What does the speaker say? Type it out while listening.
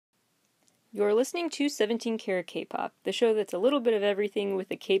You're listening to 17 Carat K-Pop, the show that's a little bit of everything with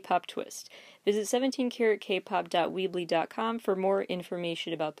a K-pop twist. Visit 17caratkpop.weebly.com for more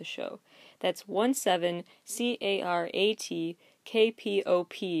information about the show. That's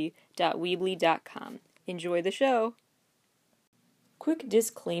 17caratkpop.weebly.com. Enjoy the show! Quick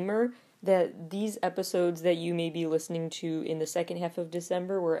disclaimer that these episodes that you may be listening to in the second half of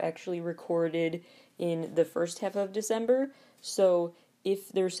December were actually recorded in the first half of December, so if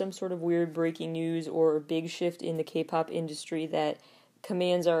there's some sort of weird breaking news or big shift in the K-pop industry that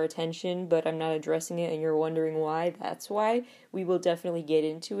commands our attention, but I'm not addressing it and you're wondering why, that's why. We will definitely get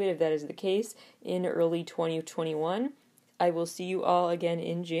into it if that is the case in early 2021. I will see you all again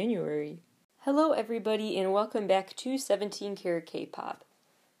in January. Hello everybody and welcome back to 17 Carat K-Pop.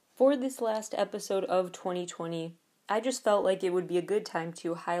 For this last episode of 2020, I just felt like it would be a good time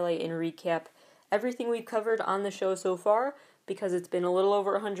to highlight and recap everything we've covered on the show so far, because it's been a little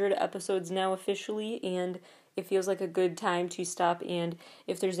over 100 episodes now officially, and it feels like a good time to stop. And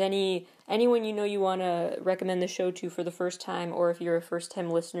if there's anyone you know you want to recommend the show to for the first time, or if you're a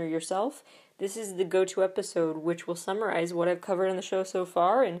first-time listener yourself, this is the go-to episode, which will summarize what I've covered on the show so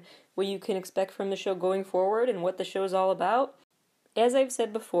far, and what you can expect from the show going forward, and what the show is all about. As I've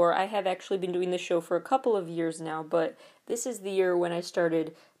said before, I have actually been doing this show for a couple of years now, but this is the year when I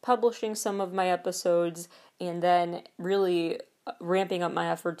started publishing some of my episodes, and then really ramping up my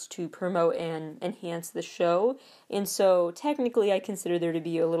efforts to promote and enhance the show. And so technically I consider there to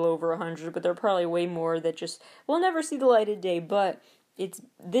be a little over 100, but there are probably way more that just will never see the light of day. But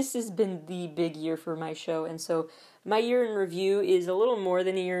this has been the big year for my show, and so my year in review is a little more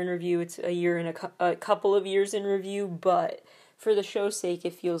than a year in review. It's a year and a couple of years in review, but for the show's sake,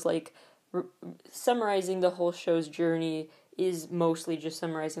 it feels like summarizing the whole show's journey is mostly just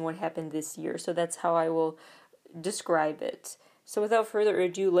summarizing what happened this year. So that's how I will describe it. So without further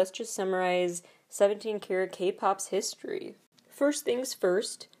ado, let's just summarize 17 Carat K-Pop's history. First things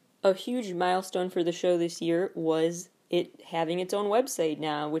first, a huge milestone for the show this year was it having its own website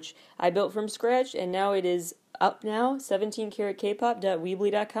now, which I built from scratch, and now it is up now,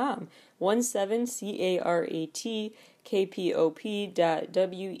 17caratkpop.weebly.com,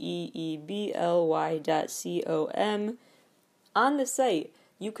 17caratkpop.weebly.com. On the site,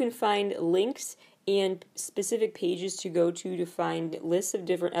 you can find links and specific pages to go to find lists of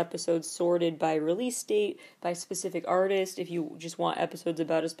different episodes sorted by release date, by specific artist, if you just want episodes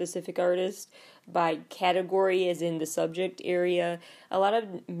about a specific artist, by category, as in the subject area. A lot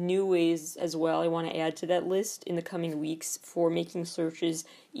of new ways as well I want to add to that list in the coming weeks for making searches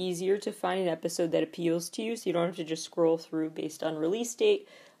easier to find an episode that appeals to you, so you don't have to just scroll through based on release date,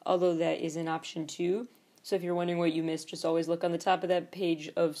 although that is an option too. So if you're wondering what you missed, just always look on the top of that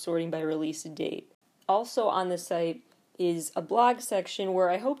page of sorting by release date. Also on the site is a blog section where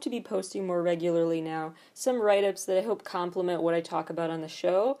I hope to be posting more regularly now, some write-ups that I hope complement what I talk about on the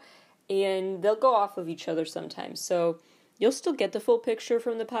show, and they'll go off of each other sometimes. So you'll still get the full picture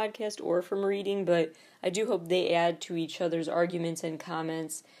from the podcast or from reading, but I do hope they add to each other's arguments and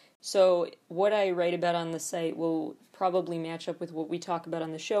comments. So what I write about on the site will probably match up with what we talk about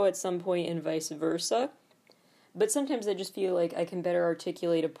on the show at some point and vice versa. But sometimes I just feel like I can better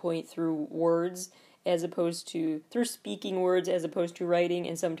articulate a point through words through speaking words as opposed to writing,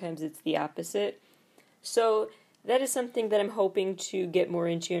 and sometimes it's the opposite. So that is something that I'm hoping to get more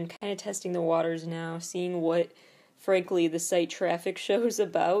into and kind of testing the waters now, seeing what, frankly, the site traffic shows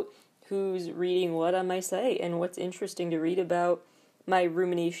about, who's reading what on my site, and what's interesting to read about my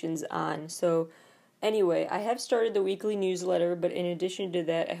ruminations on. So anyway, I have started the weekly newsletter, but in addition to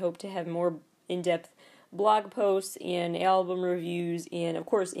that, I hope to have more in-depth blog posts and album reviews and, of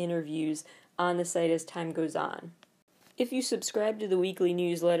course, interviews on the site as time goes on. If you subscribe to the weekly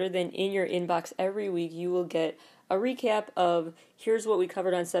newsletter, then in your inbox every week you will get a recap of here's what we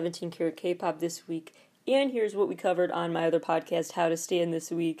covered on 17 Carat K-Pop this week, and here's what we covered on my other podcast, How to Stand, this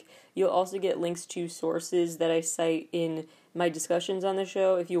week. You'll also get links to sources that I cite in my discussions on the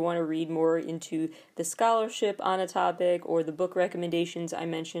show if you want to read more into the scholarship on a topic or the book recommendations I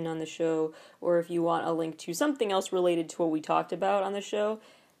mentioned on the show, or if you want a link to something else related to what we talked about on the show.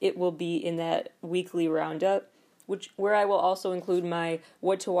 It will be in that weekly roundup, where I will also include my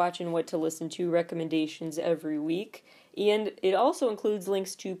what to watch and what to listen to recommendations every week. And it also includes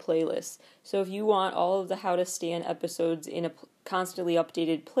links to playlists. So if you want all of the How to Stand episodes in a constantly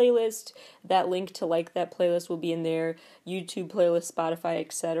updated playlist, that link to like that playlist will be in there, YouTube playlist, Spotify,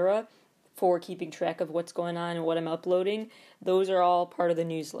 etc., for keeping track of what's going on and what I'm uploading. Those are all part of the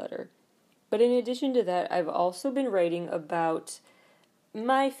newsletter. But in addition to that, I've also been writing about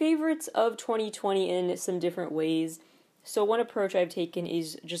my favorites of 2020 in some different ways. So one approach I've taken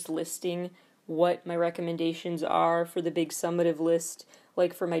is just listing what my recommendations are for the big summative list,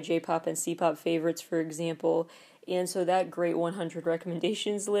 like for my J-pop and C-pop favorites, for example. And so that great 100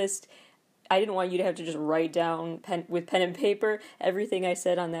 recommendations list, I didn't want you to have to just write down with pen and paper everything I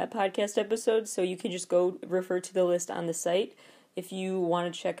said on that podcast episode, so you can just go refer to the list on the site if you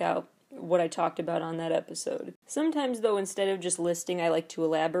want to check out what I talked about on that episode. Sometimes, though, instead of just listing, I like to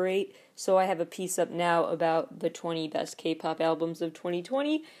elaborate, so I have a piece up now about the 20 best K-pop albums of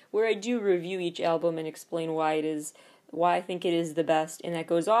 2020, where I do review each album and explain why I think it is the best, and that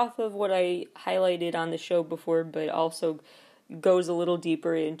goes off of what I highlighted on the show before, but also goes a little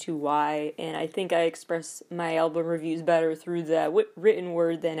deeper into why, and I think I express my album reviews better through that written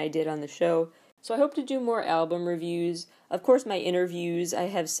word than I did on the show. So I hope to do more album reviews. Of course, my interviews, I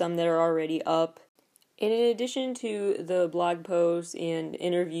have some that are already up. And in addition to the blog posts and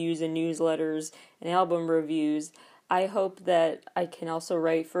interviews and newsletters and album reviews, I hope that I can also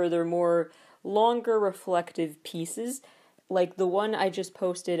write further more longer reflective pieces, like the one I just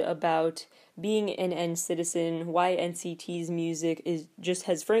posted about being an N citizen, why NCT's music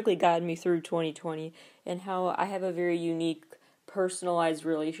has frankly gotten me through 2020, and how I have a very unique personalized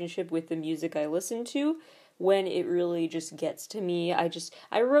relationship with the music I listen to when it really just gets to me. I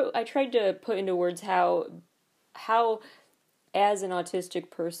tried to put into words how as an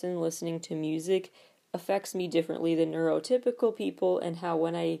autistic person listening to music affects me differently than neurotypical people, and how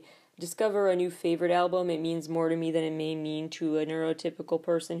when I discover a new favorite album, it means more to me than it may mean to a neurotypical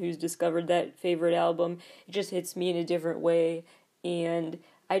person who's discovered that favorite album. It just hits me in a different way, and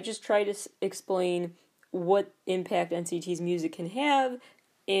I just try to explain what impact NCT's music can have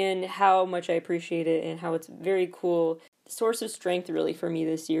and how much I appreciate it and how it's very cool source of strength really for me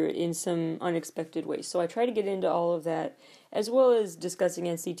this year in some unexpected ways. So I try to get into all of that, as well as discussing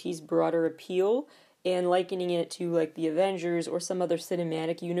NCT's broader appeal and likening it to like the Avengers or some other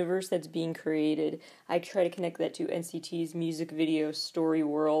cinematic universe that's being created. I try to connect that to NCT's music video story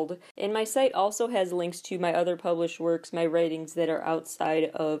world. And my site also has links to my other published works, my writings that are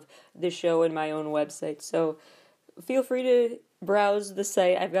outside of the show and my own website. So feel free to browse the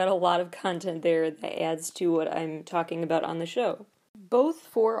site. I've got a lot of content there that adds to what I'm talking about on the show. Both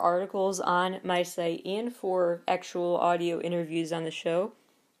for articles on my site and for actual audio interviews on the show,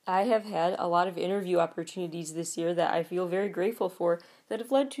 I have had a lot of interview opportunities this year that I feel very grateful for that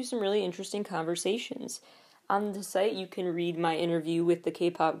have led to some really interesting conversations. On the site, you can read my interview with the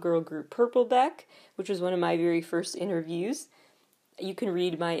K-pop girl group Purpleback, which was one of my very first interviews. You can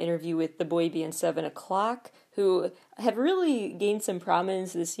read my interview with the boy band 7 O'Clock, who have really gained some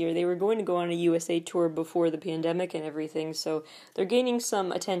prominence this year. They were going to go on a USA tour before the pandemic and everything, so they're gaining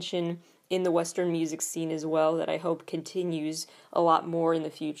some attention in the Western music scene as well that I hope continues a lot more in the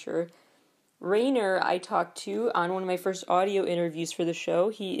future. Rainer, I talked to on one of my first audio interviews for the show.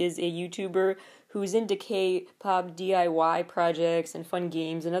 He is a YouTuber who's into K-pop DIY projects and fun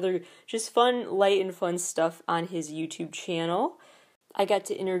games and other just fun, light and fun stuff on his YouTube channel. I got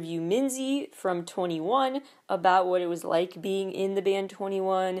to interview Minzy from 21 about what it was like being in the band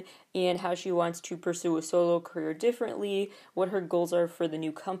 21 and how she wants to pursue a solo career differently, what her goals are for the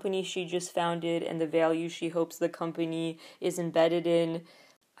new company she just founded, and the values she hopes the company is embedded in.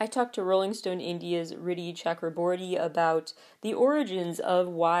 I talked to Rolling Stone India's Riddhi Chakraborty about the origins of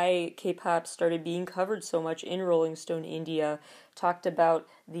why K-pop started being covered so much in Rolling Stone India, talked about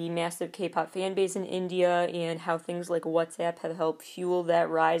the massive K-pop fan base in India and how things like WhatsApp have helped fuel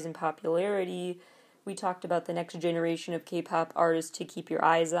that rise in popularity. We talked about the next generation of K-pop artists to keep your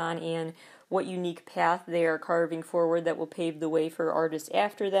eyes on and what unique path they are carving forward that will pave the way for artists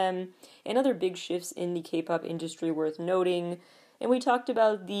after them, and other big shifts in the K-pop industry worth noting. And we talked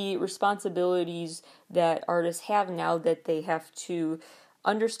about the responsibilities that artists have now that they have to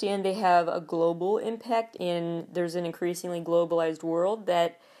understand they have a global impact and there's an increasingly globalized world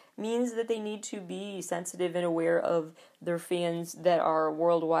that means that they need to be sensitive and aware of their fans that are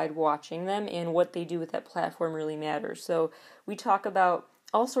worldwide watching them, and what they do with that platform really matters. So we talk about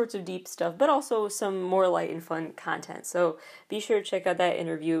all sorts of deep stuff, but also some more light and fun content. So be sure to check out that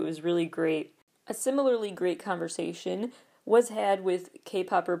interview. It was really great. A similarly great conversation was had with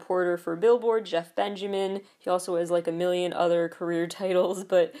K-pop reporter for Billboard, Jeff Benjamin. He also has like a million other career titles,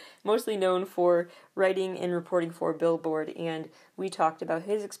 but mostly known for writing and reporting for Billboard. And we talked about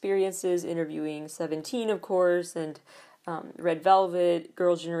his experiences interviewing 17, of course, and Red Velvet,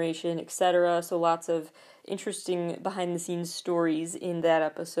 Girls' Generation, etc. So lots of interesting behind-the-scenes stories in that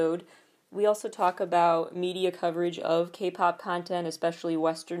episode. We also talk about media coverage of K-pop content, especially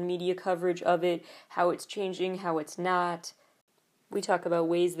Western media coverage of it, how it's changing, how it's not. We talk about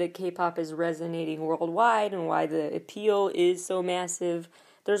ways that K-pop is resonating worldwide and why the appeal is so massive.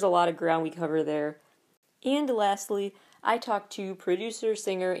 There's a lot of ground we cover there. And lastly, I talked to producer,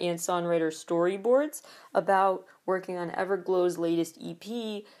 singer, and songwriter Storyboards about working on Everglow's latest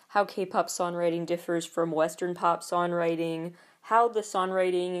EP, how K-pop songwriting differs from Western pop songwriting, how the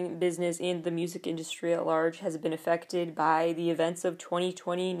songwriting business and the music industry at large has been affected by the events of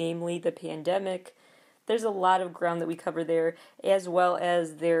 2020, namely the pandemic. There's a lot of ground that we cover there, as well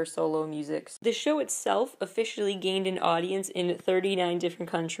as their solo music. The show itself officially gained an audience in 39 different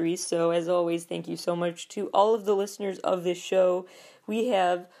countries, so as always, thank you so much to all of the listeners of this show. We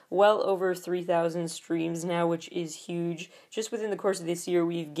have well over 3,000 streams now, which is huge. Just within the course of this year,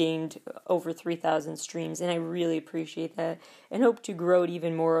 we've gained over 3,000 streams, and I really appreciate that, and hope to grow it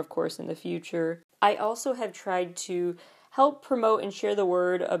even more, of course, in the future. I also have tried to help promote and share the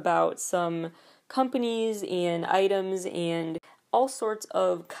word about some companies and items and all sorts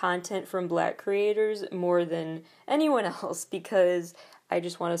of content from Black creators more than anyone else, because I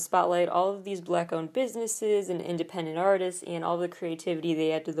just want to spotlight all of these Black-owned businesses and independent artists and all the creativity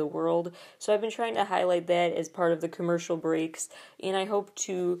they add to the world. So I've been trying to highlight that as part of the commercial breaks, and I hope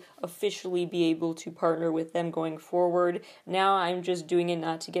to officially be able to partner with them going forward. Now I'm just doing it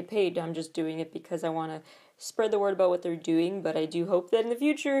not to get paid. I'm just doing it because I want to spread the word about what they're doing, but I do hope that in the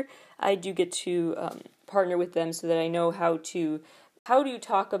future I do get to partner with them so that I know how to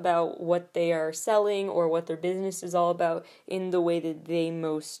talk about what they are selling or what their business is all about in the way that they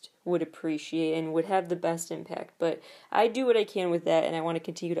most would appreciate and would have the best impact. But I do what I can with that, and I want to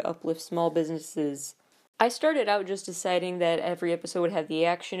continue to uplift small businesses. I started out just deciding that every episode would have the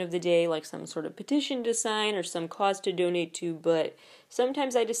action of the day, like some sort of petition to sign or some cause to donate to, but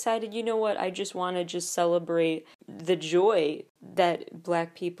sometimes I decided, you know what, I just want to just celebrate the joy that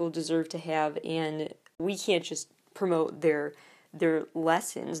Black people deserve to have, and we can't just promote their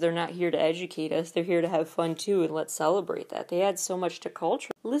lessons. They're not here to educate us. They're here to have fun too, and let's celebrate that. They add so much to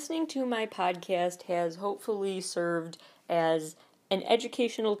culture. Listening to my podcast has hopefully served as an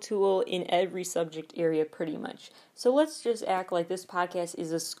educational tool in every subject area pretty much. So let's just act like this podcast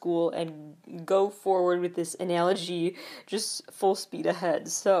is a school and go forward with this analogy just full speed ahead.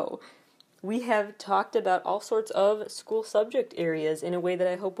 So we have talked about all sorts of school subject areas in a way that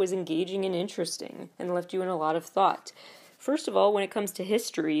I hope was engaging and interesting and left you in a lot of thought. First of all, when it comes to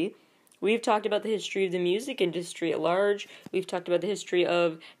history, we've talked about the history of the music industry at large. We've talked about the history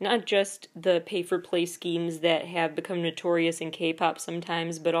of not just the pay-for-play schemes that have become notorious in K-pop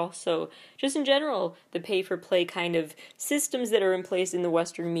sometimes, but also, just in general, the pay-for-play kind of systems that are in place in the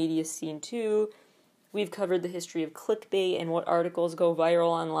Western media scene too. We've covered the history of clickbait and what articles go viral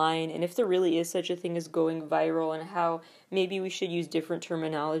online, and if there really is such a thing as going viral, and how maybe we should use different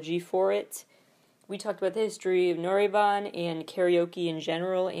terminology for it. We talked about the history of Noraebon and karaoke in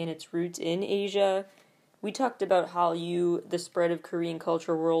general and its roots in Asia. We talked about Hallyu, the spread of Korean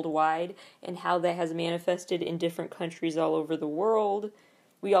culture worldwide, and how that has manifested in different countries all over the world.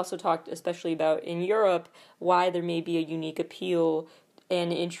 We also talked especially about in Europe why there may be a unique appeal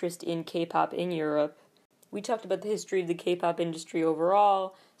and interest in K-pop in Europe. We talked about the history of the K-pop industry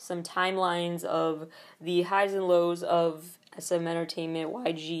overall, some timelines of the highs and lows of SM Entertainment,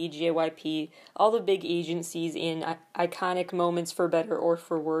 YG, JYP, all the big agencies and iconic moments for better or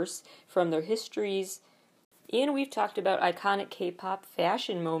for worse from their histories. And we've talked about iconic K-pop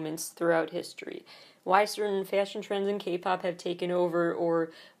fashion moments throughout history. Why certain fashion trends in K-pop have taken over,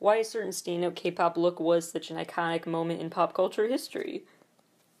 or why a certain stand-up K-pop look was such an iconic moment in pop culture history.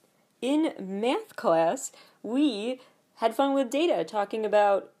 In math class, we had fun with data, talking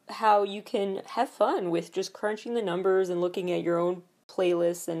about how you can have fun with just crunching the numbers and looking at your own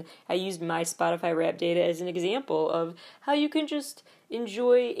playlists, and I used my Spotify rap data as an example of how you can just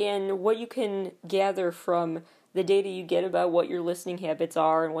enjoy and what you can gather from the data you get about what your listening habits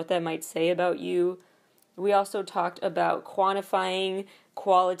are and what that might say about you. We also talked about quantifying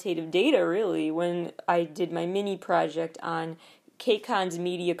qualitative data, really, when I did my mini project on KCON's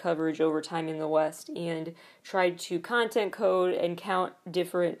media coverage over time in the West, and tried to content code and count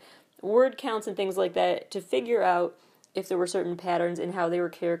different word counts and things like that to figure out if there were certain patterns in how they were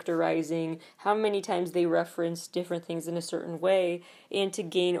characterizing, how many times they referenced different things in a certain way, and to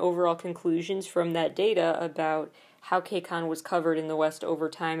gain overall conclusions from that data about how KCON was covered in the West over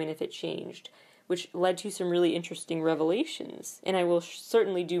time and if it changed, which led to some really interesting revelations. And I will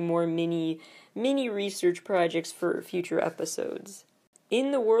certainly do more mini research projects for future episodes.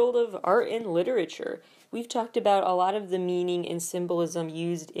 In the world of art and literature, we've talked about a lot of the meaning and symbolism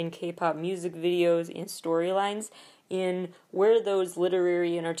used in K-pop music videos and storylines, and where those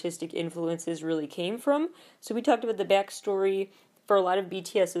literary and artistic influences really came from. So we talked about the backstory for a lot of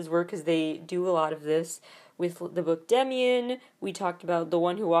BTS's work, because they do a lot of this. With the book Demian, we talked about The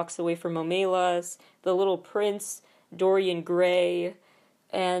One Who Walks Away from Omelas, The Little Prince, Dorian Gray,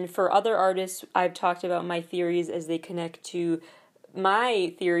 and for other artists, I've talked about my theories as they connect to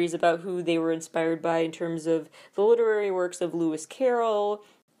my theories about who they were inspired by in terms of the literary works of Lewis Carroll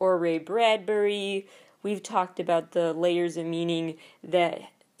or Ray Bradbury. We've talked about the layers of meaning that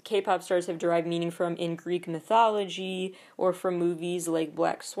K-pop stars have derived meaning from in Greek mythology or from movies like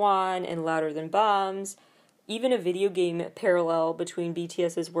Black Swan and Louder Than Bombs. Even a video game parallel between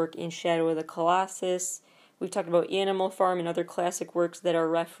BTS's work in Shadow of the Colossus. We've talked about Animal Farm and other classic works that are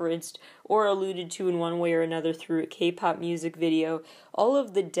referenced or alluded to in one way or another through a K-pop music video. All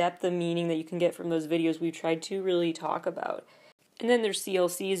of the depth of meaning that you can get from those videos we've tried to really talk about. And then there's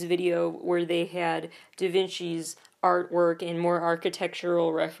CLC's video where they had Da Vinci's artwork and more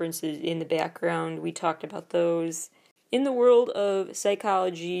architectural references in the background. We talked about those. In the world of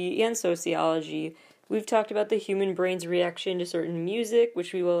psychology and sociology, we've talked about the human brain's reaction to certain music,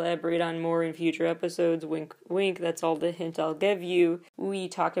 which we will elaborate on more in future episodes. Wink, wink, that's all the hint I'll give you. We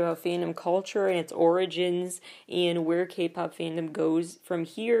talked about fandom culture and its origins and where K-pop fandom goes from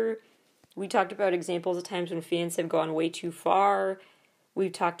here. We talked about examples of times when fans have gone way too far.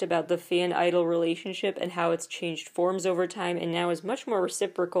 We've talked about the fan-idol relationship and how it's changed forms over time and now is much more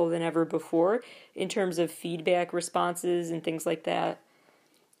reciprocal than ever before in terms of feedback responses and things like that.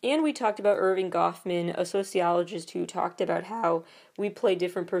 And we talked about Irving Goffman, a sociologist who talked about how we play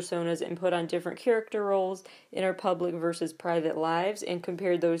different personas and put on different character roles in our public versus private lives and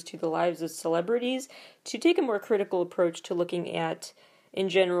compared those to the lives of celebrities to take a more critical approach to looking at, in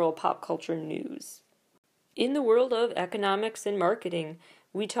general, pop culture news. In the world of economics and marketing,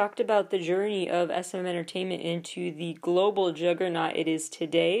 we talked about the journey of SM Entertainment into the global juggernaut it is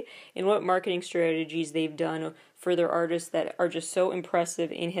today and what marketing strategies they've done for their artists that are just so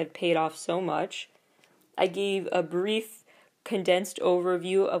impressive and have paid off so much. I gave a brief, condensed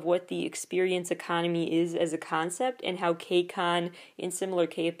overview of what the experience economy is as a concept and how KCON and similar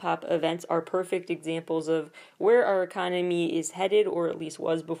K-pop events are perfect examples of where our economy is headed, or at least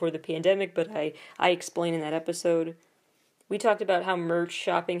was before the pandemic, but I explain in that episode. We talked about how merch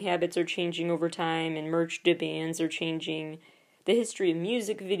shopping habits are changing over time and merch demands are changing. The history of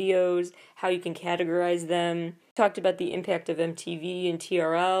music videos, how you can categorize them. Talked about the impact of MTV and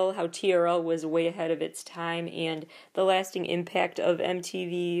TRL, how TRL was way ahead of its time, and the lasting impact of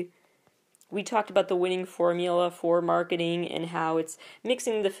MTV. We talked about the winning formula for marketing and how it's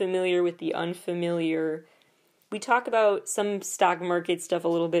mixing the familiar with the unfamiliar. We talk about some stock market stuff a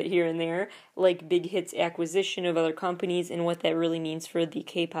little bit here and there, like Big Hit's acquisition of other companies and what that really means for the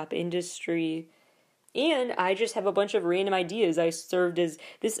K-pop industry. And I just have a bunch of random ideas.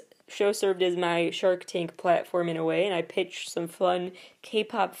 This show served as my Shark Tank platform in a way, and I pitched some fun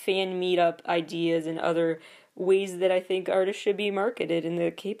K-pop fan meetup ideas and other ways that I think artists should be marketed in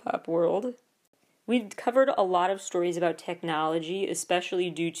the K-pop world. We've covered a lot of stories about technology, especially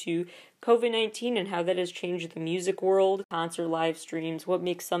due to COVID-19 and how that has changed the music world, concert live streams, what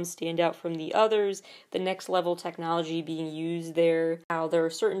makes some stand out from the others, the next level technology being used there, how there are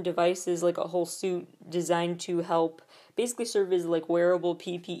certain devices like a whole suit designed to help basically serve as like wearable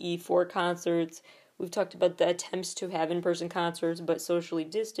PPE for concerts. We've talked about the attempts to have in-person concerts but socially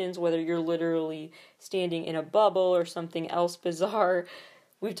distanced, whether you're literally standing in a bubble or something else bizarre.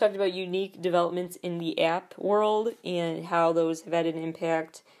 We've talked about unique developments in the app world and how those have had an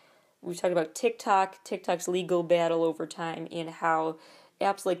impact. We've talked about TikTok's legal battle over time, and how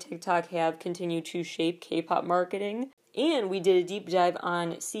apps like TikTok have continued to shape K-pop marketing. And we did a deep dive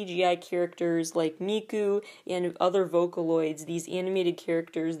on CGI characters like Miku and other Vocaloids, these animated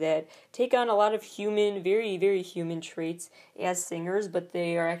characters that take on a lot of human, very, very human traits as singers, but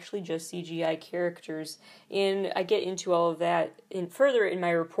they are actually just CGI characters. And I get into all of that further in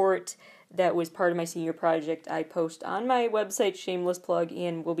my report that was part of my senior project I post on my website, shameless plug,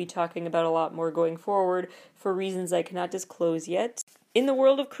 and we'll be talking about a lot more going forward for reasons I cannot disclose yet. In the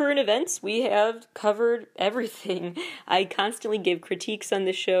world of current events, we have covered everything. I constantly give critiques on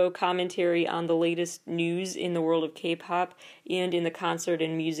the show, commentary on the latest news in the world of K-pop and in the concert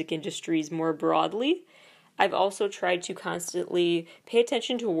and music industries more broadly. I've also tried to constantly pay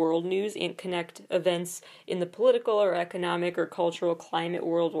attention to world news and connect events in the political or economic or cultural climate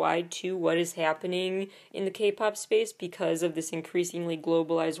worldwide to what is happening in the K-pop space because of this increasingly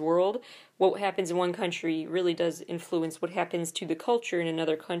globalized world. What happens in one country really does influence what happens to the culture in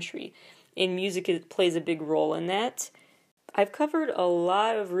another country, and music plays a big role in that. I've covered a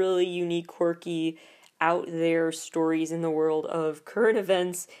lot of really unique, quirky, out there stories in the world of current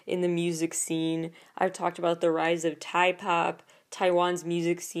events in the music scene. I've talked about the rise of Thai pop, Taiwan's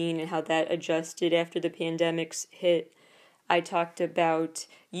music scene and how that adjusted after the pandemics hit. I talked about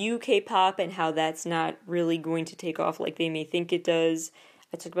K-Pop and how that's not really going to take off like they may think it does.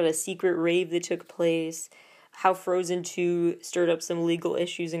 I talked about a secret rave that took place, how Frozen 2 stirred up some legal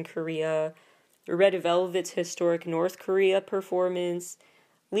issues in Korea, Red Velvet's historic North Korea performance,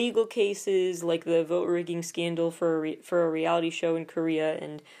 legal cases like the vote rigging scandal for a reality show in Korea,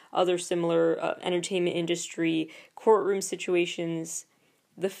 and other similar entertainment industry courtroom situations.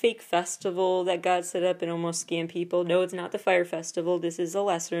 The fake festival that got set up and almost scammed people. No, it's not the Fire Festival. This is a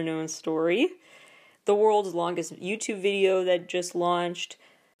lesser known story. The world's longest YouTube video that just launched.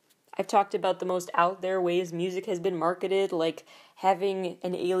 I've talked about the most out there ways music has been marketed, like having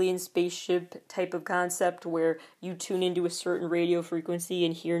an alien spaceship type of concept where you tune into a certain radio frequency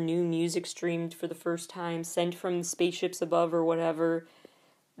and hear new music streamed for the first time, sent from spaceships above or whatever.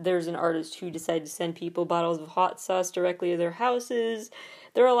 There's an artist who decided to send people bottles of hot sauce directly to their houses.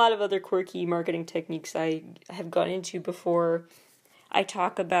 There are a lot of other quirky marketing techniques I have gone into before. I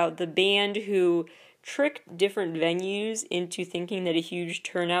talk about the band who tricked different venues into thinking that a huge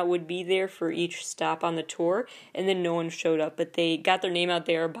turnout would be there for each stop on the tour, and then no one showed up. But they got their name out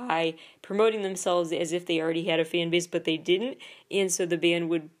there by promoting themselves as if they already had a fan base, but they didn't. And so the band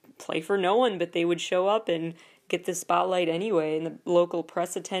would play for no one, but they would show up and get the spotlight anyway, and the local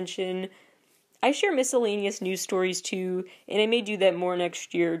press attention. I share miscellaneous news stories too, and I may do that more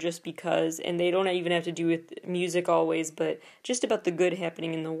next year just because, and they don't even have to do with music always, but just about the good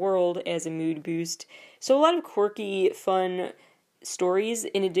happening in the world as a mood boost. So a lot of quirky, fun stories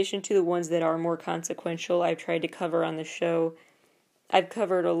in addition to the ones that are more consequential I've tried to cover on the show. I've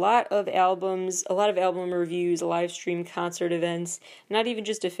covered a lot of albums, a lot of album reviews, live stream concert events, not even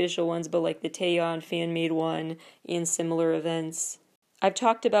just official ones, but like the Taeyeon fan-made one and similar events. I've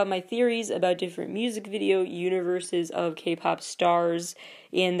talked about my theories about different music video universes of K-pop stars,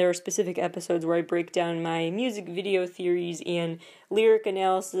 and there are specific episodes where I break down my music video theories and lyric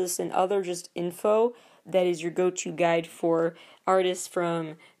analysis and other just info that is your go-to guide for artists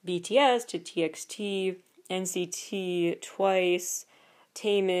from BTS to TXT, NCT, Twice,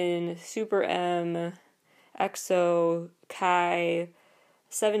 Taemin, Super M, EXO, Kai,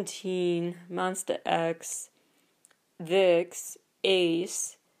 17, Monsta X, VIX,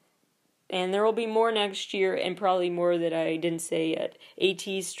 Ace, and there will be more next year, and probably more that I didn't say yet.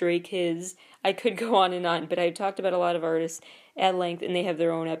 AT, Stray Kids. I could go on and on, but I talked about a lot of artists at length, and they have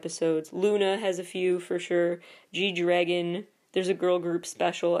their own episodes. Luna has a few for sure. G-Dragon. There's a girl group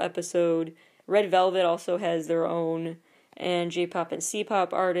special episode. Red Velvet also has their own. And J-pop and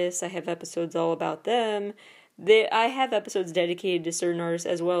C-pop artists, I have episodes all about them. I have episodes dedicated to certain artists,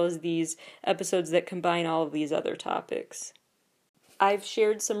 as well as these episodes that combine all of these other topics. I've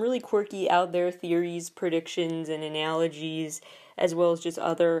shared some really quirky out there theories, predictions, and analogies, as well as just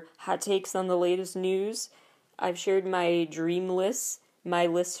other hot takes on the latest news. I've shared my dream lists, my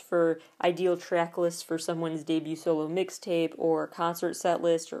lists for ideal track lists for someone's debut solo mixtape or concert set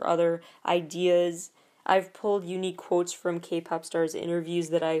list or other ideas. I've pulled unique quotes from K-pop stars' interviews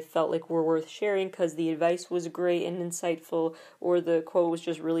that I felt like were worth sharing because the advice was great and insightful, or the quote was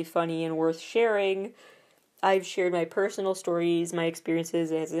just really funny and worth sharing. I've shared my personal stories, my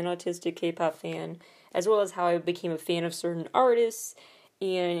experiences as an autistic K-pop fan, as well as how I became a fan of certain artists,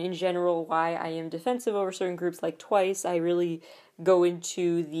 and in general why I am defensive over certain groups like Twice. I really go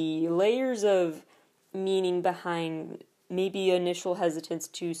into the layers of meaning behind maybe initial hesitance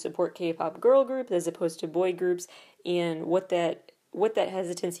to support K-pop girl groups as opposed to boy groups, and what that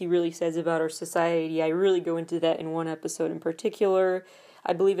hesitancy really says about our society. I really go into that in one episode in particular.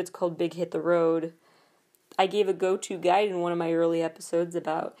 I believe it's called Big Hit the Road. I gave a go-to guide in one of my early episodes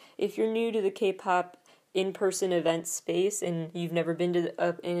about if you're new to the K-pop in-person event space and you've never been to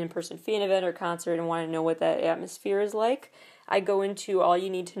an in-person fan event or concert and want to know what that atmosphere is like, I go into all you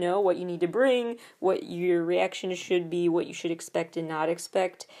need to know, what you need to bring, what your reaction should be, what you should expect and not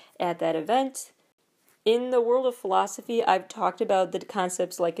expect at that event. In the world of philosophy, I've talked about the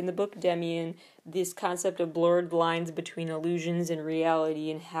concepts like in the book Demian, this concept of blurred lines between illusions and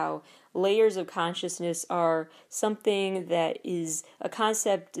reality, and how layers of consciousness are something that is a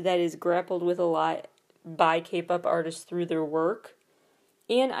concept that is grappled with a lot by K-pop artists through their work.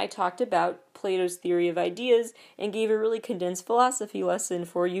 And I talked about Plato's theory of ideas and gave a really condensed philosophy lesson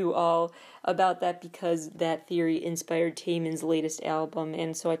for you all about that because that theory inspired Taemin's latest album,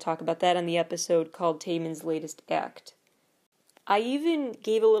 and so I talk about that on the episode called Taemin's Latest Act. I even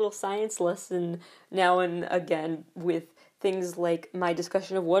gave a little science lesson now and again with things like my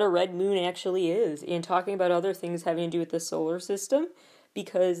discussion of what a red moon actually is and talking about other things having to do with the solar system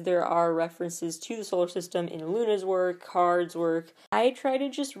because there are references to the solar system in Luna's work, Card's work. I try to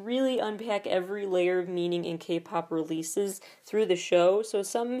just really unpack every layer of meaning in K-pop releases through the show. So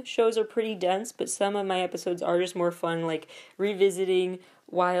some shows are pretty dense, but some of my episodes are just more fun, like revisiting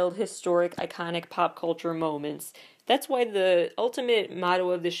wild, historic, iconic pop culture moments. That's why the ultimate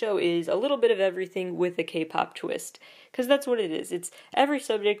motto of the show is a little bit of everything with a K-pop twist. Because that's what it is. It's every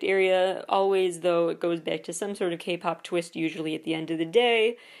subject area, always, though, it goes back to some sort of K-pop twist, usually at the end of the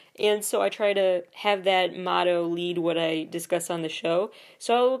day. And so I try to have that motto lead what I discuss on the show.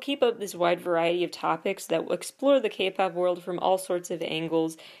 So I will keep up this wide variety of topics that will explore the K-pop world from all sorts of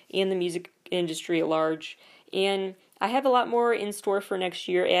angles and the music industry at large. And I have a lot more in store for next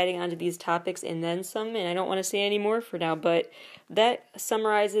year, adding onto these topics and then some, and I don't want to say any more for now, but that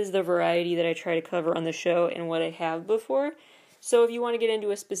summarizes the variety that I try to cover on the show and what I have before. So if you want to get into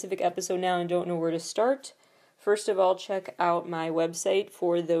a specific episode now and don't know where to start, first of all, check out my website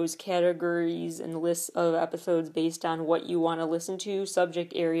for those categories and lists of episodes based on what you want to listen to,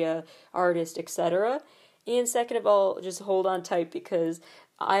 subject area, artist, etc. And second of all, just hold on tight because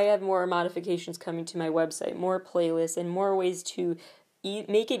I have more modifications coming to my website, more playlists, and more ways to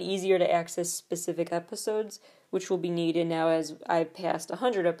make it easier to access specific episodes, which will be needed now as I've passed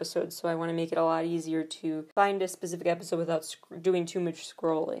 100 episodes, so I want to make it a lot easier to find a specific episode without doing too much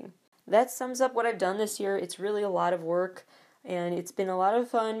scrolling. That sums up what I've done this year. It's really a lot of work, and it's been a lot of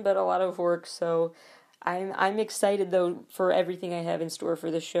fun, but a lot of work, so I'm excited, though, for everything I have in store for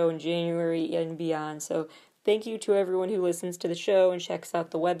the show in January and beyond, so thank you to everyone who listens to the show and checks out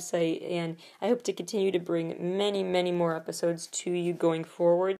the website, and I hope to continue to bring many, many more episodes to you going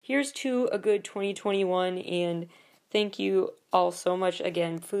forward. Here's to a good 2021, and thank you all so much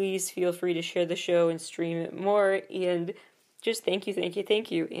again. Please feel free to share the show and stream it more, and just thank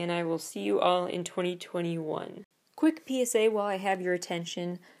you, and I will see you all in 2021. Quick PSA while I have your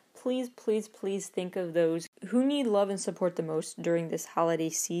attention. Please, please, please think of those who need love and support the most during this holiday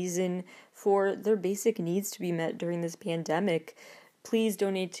season for their basic needs to be met during this pandemic. Please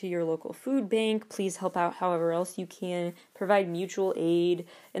donate to your local food bank. Please help out however else you can. Provide mutual aid.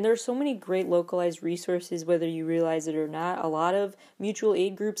 And there are so many great localized resources, whether you realize it or not. A lot of mutual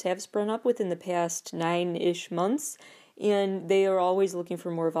aid groups have sprung up within the past 9-ish months. And they are always looking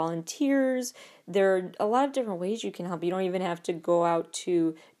for more volunteers. There are a lot of different ways you can help. You don't even have to go out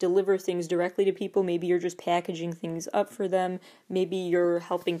to deliver things directly to people. Maybe you're just packaging things up for them. Maybe you're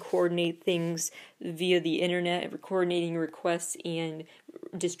helping coordinate things via the internet, coordinating requests and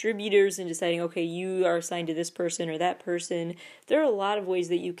distributors and deciding, okay, you are assigned to this person or that person. There are a lot of ways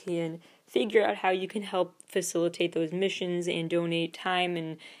that you can figure out how you can help facilitate those missions and donate time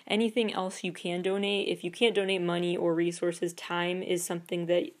and anything else you can donate. If you can't donate money or resources, time is something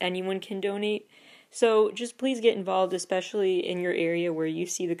that anyone can donate. So just please get involved, especially in your area where you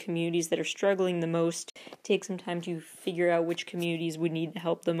see the communities that are struggling the most. Take some time to figure out which communities would need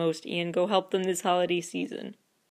help the most and go help them this holiday season.